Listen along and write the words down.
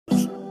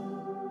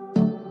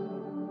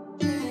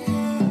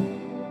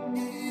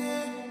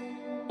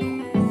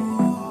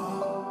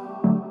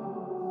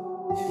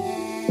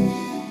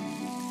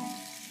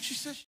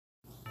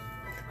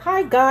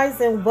Hi guys,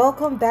 and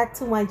welcome back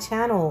to my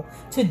channel.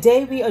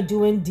 Today we are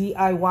doing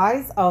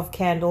DIYs of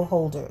candle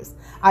holders.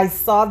 I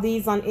saw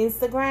these on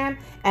Instagram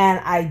and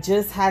I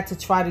just had to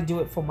try to do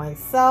it for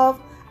myself.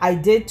 I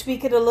did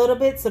tweak it a little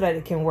bit so that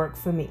it can work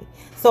for me.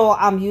 So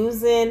I'm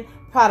using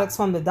products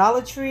from the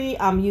Dollar Tree.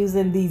 I'm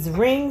using these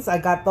rings. I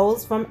got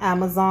those from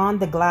Amazon.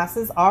 The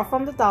glasses are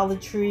from the Dollar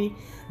Tree.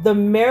 The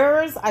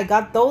mirrors, I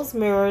got those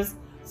mirrors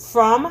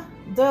from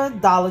the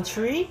Dollar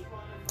Tree.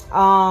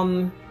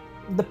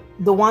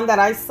 The one that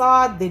I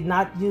saw did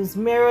not use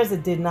mirrors.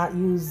 It did not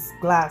use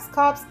glass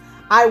cups.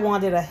 I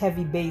wanted a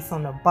heavy base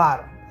on the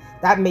bottom.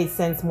 That made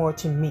sense more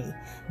to me.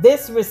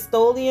 This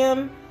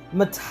Rust-Oleum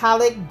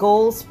metallic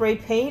gold spray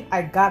paint,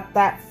 I got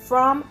that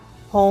from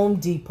Home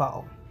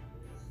Depot.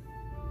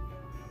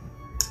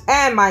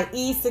 And my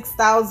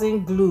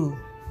E6000 glue.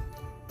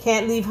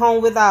 Can't leave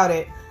home without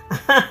it.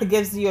 It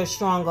gives you a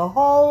stronger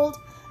hold,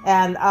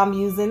 and I'm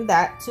using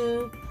that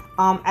to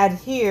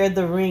adhere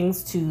the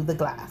rings to the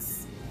glass.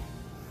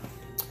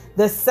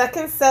 The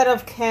second set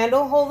of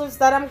candle holders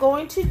that I'm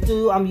going to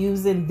do, I'm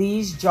using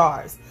these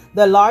jars.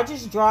 The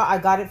largest jar, I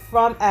got it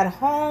from at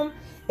home.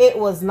 It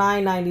was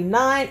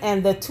 $9.99,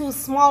 and the two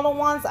smaller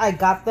ones, I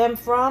got them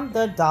from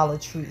the Dollar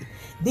Tree.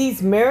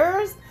 These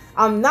mirrors,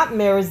 not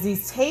mirrors,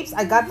 these tapes,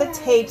 I got the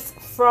tapes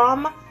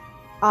from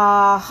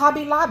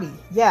Hobby Lobby.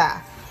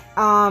 Yeah.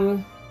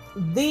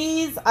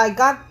 These, I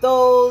got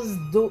those,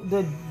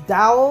 the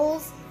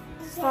dowels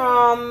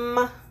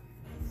from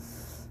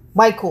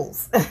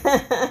Michael's.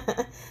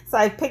 So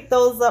I picked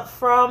those up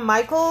from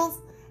Michael's,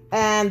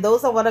 and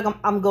those are what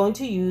I'm going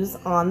to use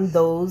on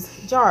those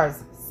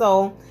jars.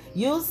 So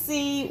you'll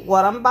see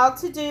what I'm about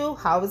to do,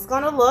 how it's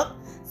going to look.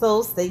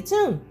 So stay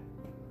tuned.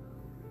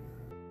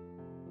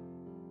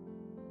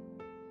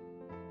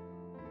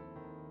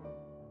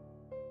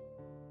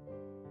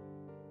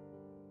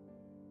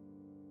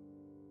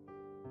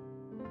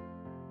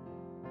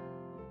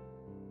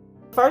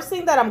 First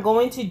thing that I'm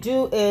going to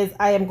do is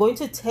I am going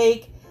to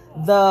take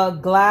the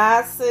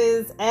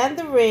glasses and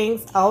the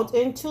rings out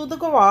into the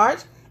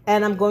garage,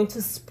 and I'm going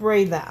to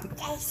spray them.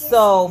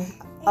 So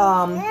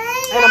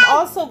and I'm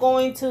also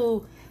going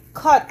to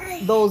cut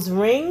those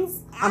rings.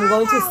 I'm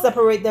going to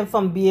separate them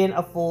from being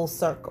a full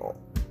circle.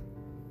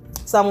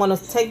 So I'm going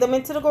to take them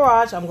into the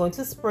garage. I'm going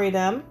to spray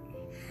them,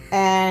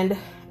 and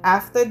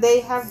after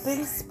they have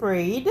been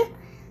sprayed,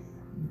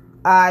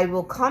 I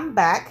will come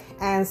back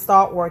and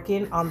start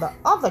working on the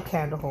other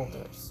candle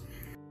holders.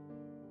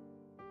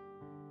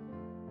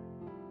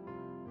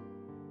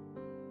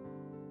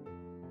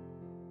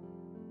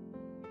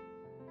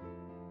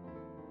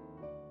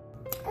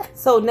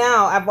 So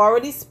now I've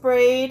already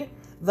sprayed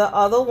the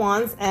other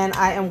ones, and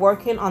I am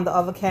working on the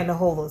other candle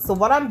holders. So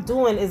what I'm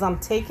doing is I'm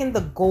taking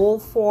the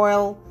gold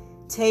foil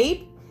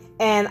tape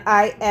and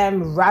I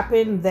am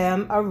wrapping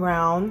them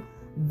around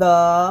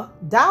the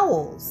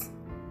dowels.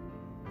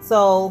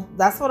 So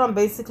that's what I'm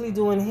basically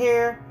doing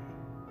here.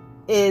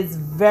 It's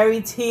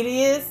very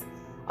tedious.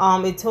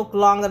 It took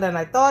longer than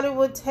I thought it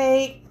would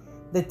take.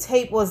 The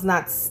tape was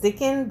not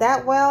sticking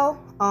that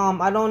well.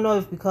 I don't know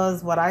if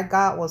because what I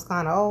got was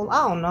kind of old.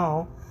 I don't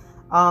know.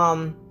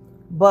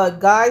 But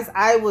guys,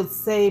 I would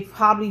say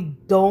probably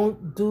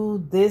don't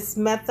do this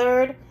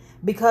method,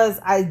 because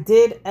I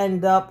did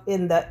end up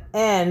in the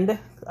end,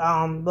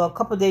 a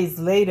couple days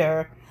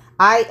later,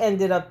 I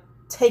ended up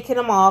taking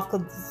them off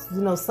because,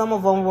 you know, some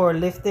of them were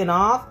lifting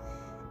off,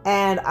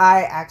 and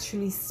I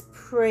actually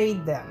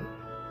sprayed them.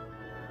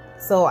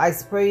 So I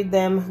sprayed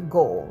them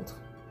gold.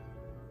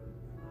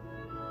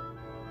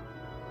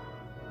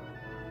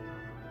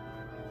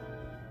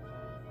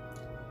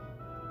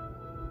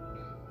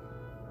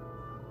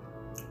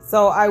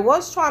 So I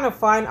was trying to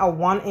find a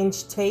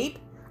 1-inch tape.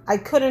 I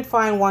couldn't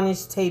find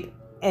 1-inch tape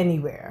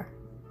anywhere.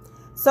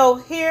 So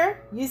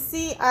here you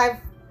see I've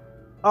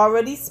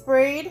already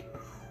sprayed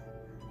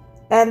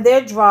and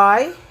they're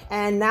dry.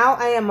 And now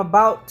I am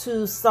about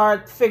to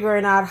start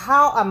figuring out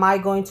how am I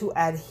going to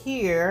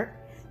adhere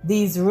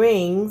these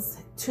rings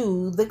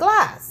to the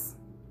glass.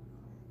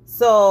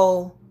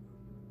 So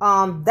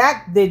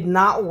that did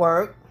not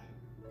work.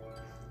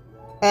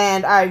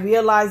 And I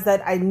realized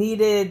that I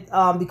needed,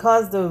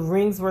 because the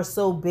rings were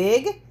so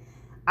big,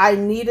 I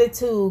needed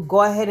to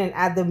go ahead and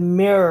add the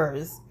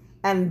mirrors.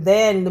 And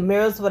then the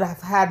mirrors would have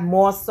had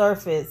more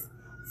surface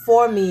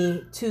for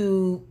me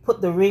to put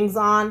the rings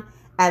on.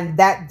 And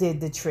that did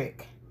the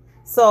trick.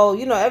 So,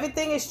 you know,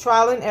 everything is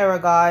trial and error,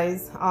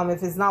 guys.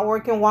 If it's not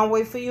working one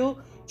way for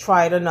you,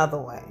 try it another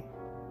way.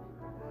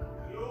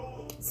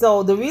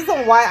 So the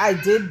reason why I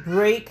did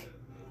break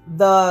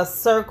the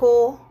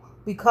circle,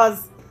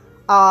 because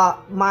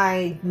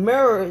my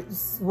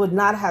mirrors would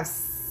not have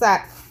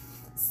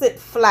sit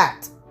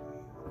flat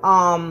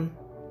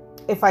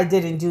if I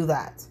didn't do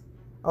that.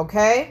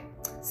 Okay,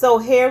 so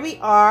here we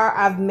are.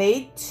 I've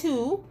made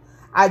two.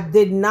 I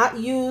did not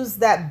use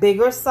that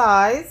bigger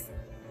size,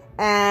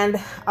 and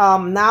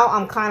now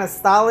I'm kind of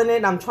styling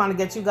it. I'm trying to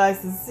get you guys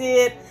to see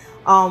it.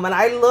 And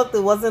I looked,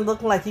 it wasn't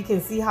looking like you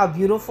can see how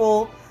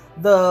beautiful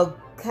the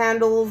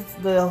candles,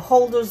 the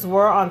holders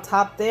were on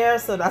top there,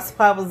 so that's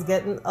why I was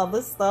getting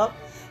other stuff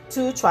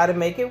to try to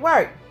make it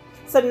work.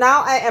 So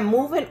now I am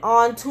moving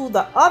on to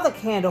the other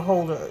candle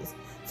holders.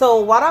 So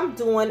what I'm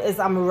doing is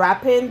I'm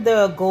wrapping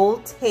the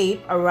gold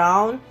tape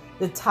around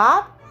the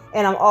top,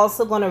 and I'm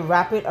also going to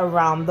wrap it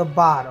around the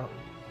bottom.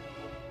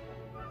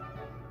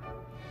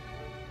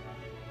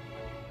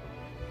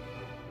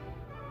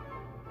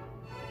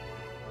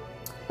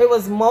 It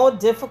was more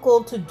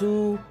difficult to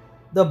do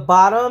the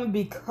bottom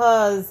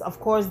because, of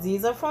course,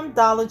 these are from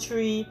Dollar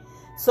Tree.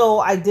 So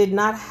I did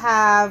not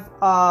have,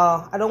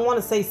 I don't want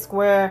to say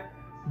square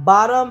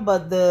bottom,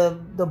 but the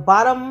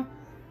bottom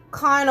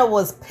kind of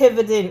was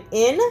pivoting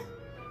in.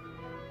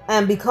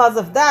 And because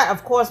of that,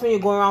 of course, when you're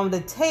going around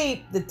with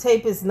the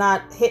tape is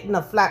not hitting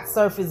a flat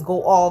surface,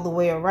 go all the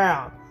way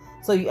around.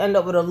 So you end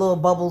up with a little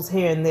bubbles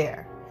here and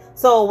there.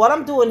 So what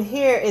I'm doing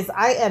here is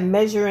I am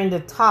measuring the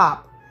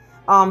top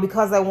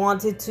because I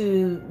wanted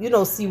to, you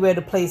know, see where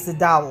to place the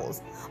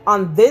dowels.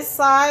 On this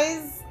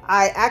size,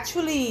 I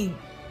actually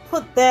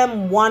put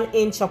them 1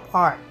 inch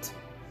apart.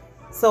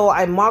 So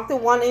I marked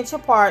it 1 inch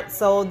apart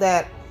so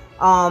that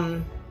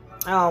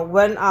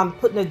when I'm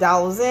putting the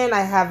dowels in,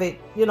 I have it,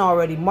 you know,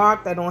 already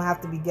marked. I don't have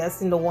to be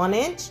guessing the 1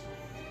 inch.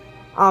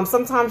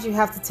 Sometimes you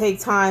have to take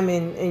time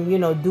and you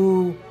know,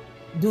 do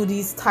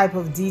these type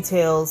of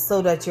details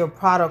so that your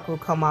product will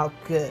come out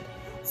good.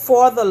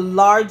 For the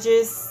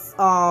largest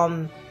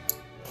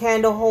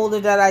candle holder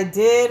that I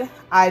did,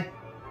 I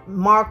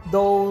marked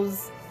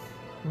those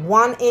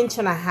 1.5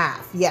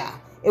 inches. Yeah,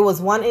 it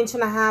was 1.5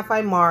 inches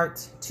I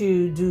marked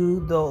to do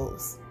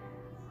those.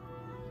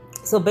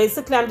 So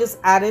basically I'm just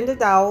adding the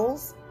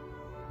dowels,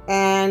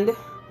 and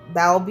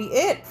that'll be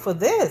it for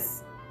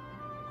this.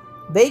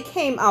 They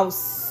came out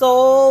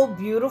so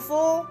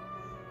beautiful,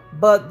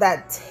 but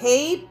that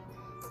tape,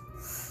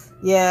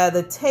 yeah,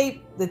 the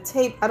tape,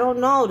 I don't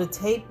know, the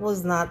tape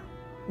was not,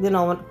 you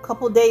know, a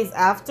couple days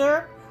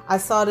after, I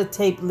saw the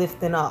tape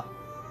lifting up.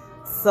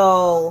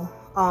 So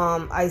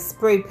I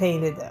spray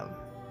painted them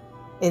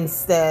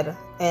instead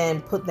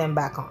and put them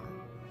back on.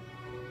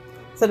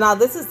 So now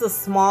this is the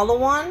smaller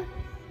one,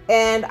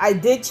 and I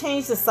did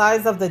change the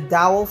size of the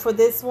dowel for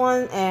this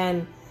one,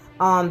 and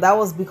that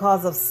was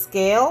because of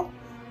scale.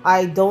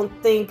 I don't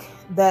think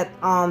that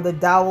the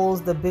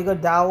dowels, the bigger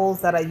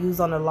dowels that I use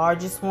on the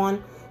largest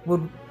one,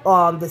 would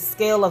the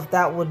scale of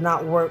that would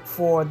not work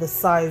for the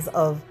size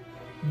of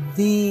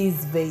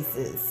these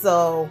vases.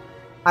 So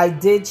I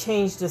did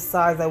change the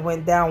size. I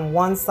went down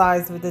 1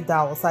 size with the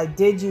dowel. So I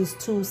did use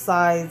 2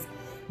 size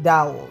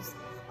dowels.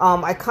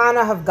 I kind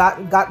of have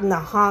gotten the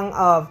hang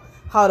of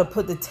how to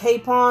put the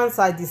tape on.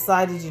 So I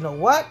decided, you know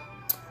what?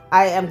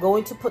 I am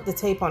going to put the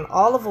tape on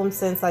all of them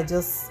since I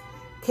just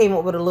came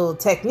up with a little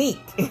technique.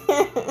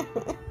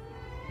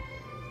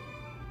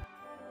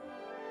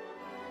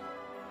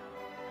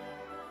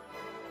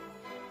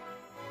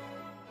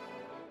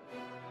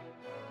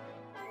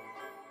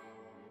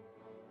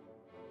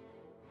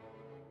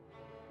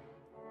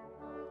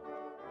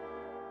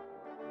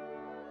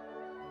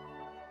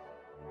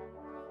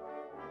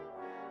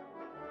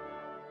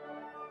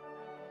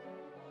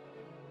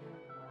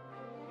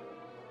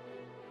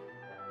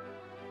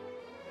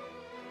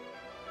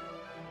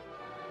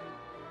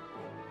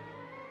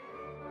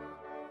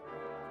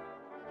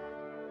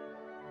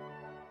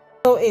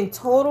 So in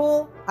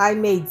total, I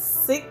made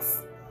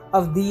 6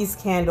 of these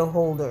candle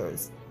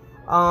holders.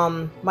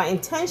 My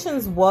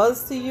intentions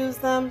was to use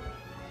them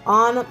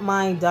on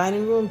my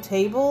dining room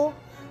table,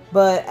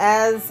 but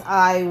as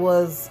I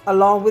was,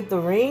 along with the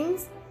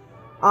rings,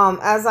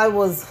 as I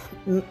was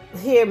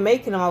here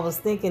making them, I was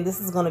thinking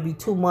this is going to be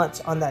too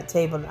much on that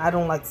table. I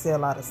don't like to see a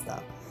lot of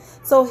stuff.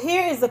 So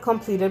here is the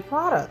completed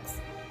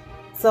products.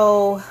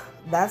 So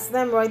that's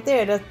them right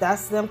there.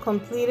 That's them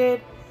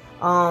completed.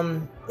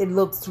 It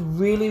looks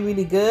really,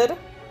 really good.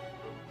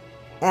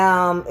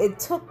 It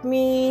took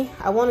me,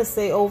 I want to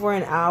say, over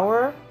an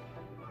hour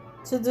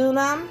to do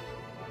them.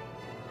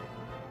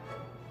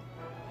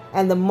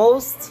 And the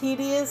most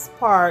tedious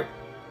part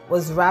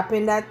was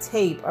wrapping that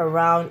tape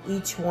around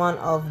each one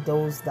of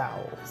those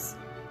dowels.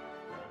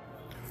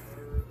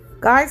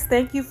 Guys,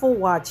 thank you for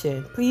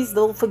watching. Please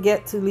don't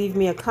forget to leave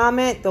me a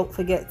comment. Don't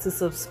forget to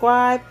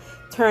subscribe,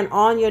 turn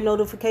on your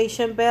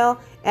notification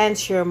bell, and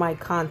share my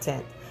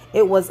content.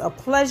 It was a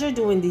pleasure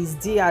doing these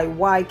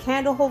DIY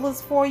candle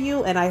holders for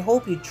you, and I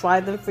hope you try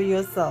them for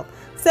yourself.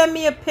 Send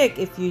me a pic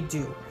if you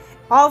do.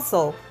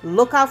 Also,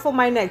 look out for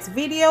my next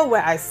video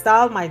where I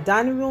style my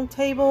dining room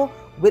table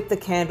with the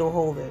candle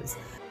holders.